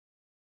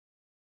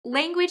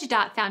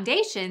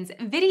Language.Foundation's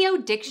Video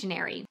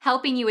Dictionary,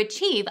 helping you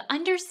achieve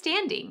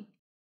understanding.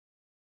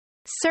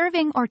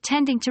 Serving or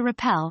tending to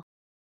repel.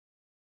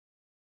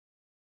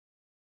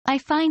 I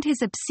find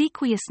his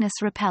obsequiousness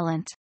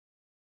repellent.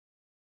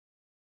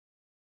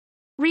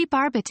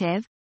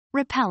 Rebarbative,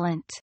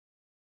 repellent.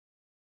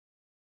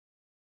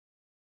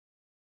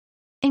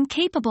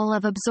 Incapable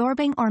of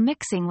absorbing or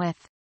mixing with.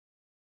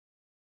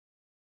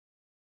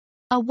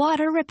 A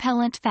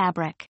water-repellent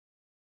fabric.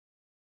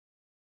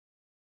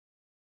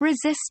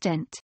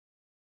 Resistant.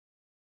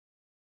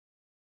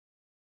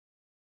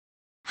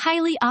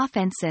 Highly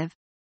offensive,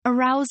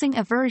 arousing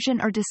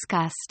aversion or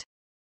disgust.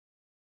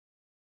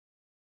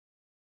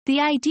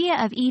 The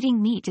idea of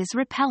eating meat is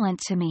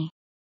repellent to me.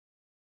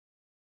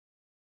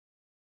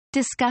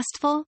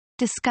 Disgustful,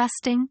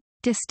 disgusting,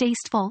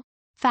 distasteful,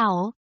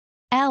 foul,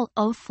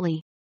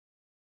 loathly.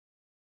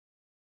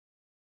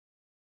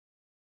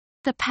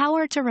 The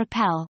power to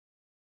repel.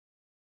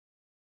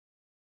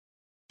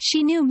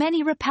 She knew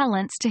many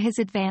repellents to his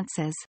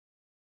advances.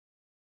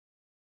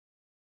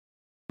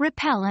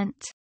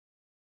 Repellent.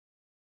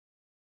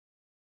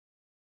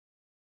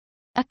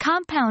 A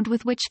compound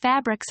with which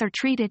fabrics are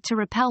treated to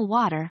repel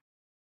water.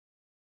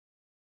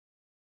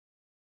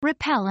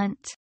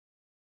 Repellent.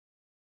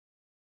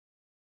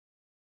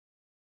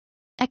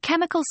 A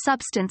chemical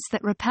substance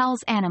that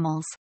repels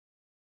animals.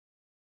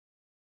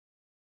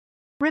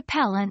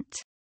 Repellent.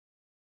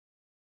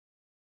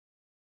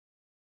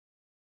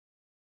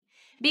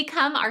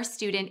 Become our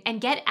student and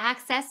get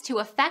access to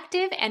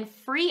effective and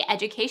free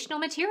educational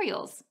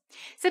materials.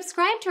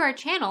 Subscribe to our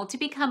channel to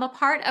become a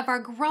part of our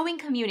growing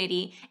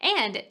community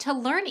and to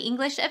learn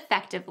English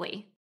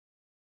effectively.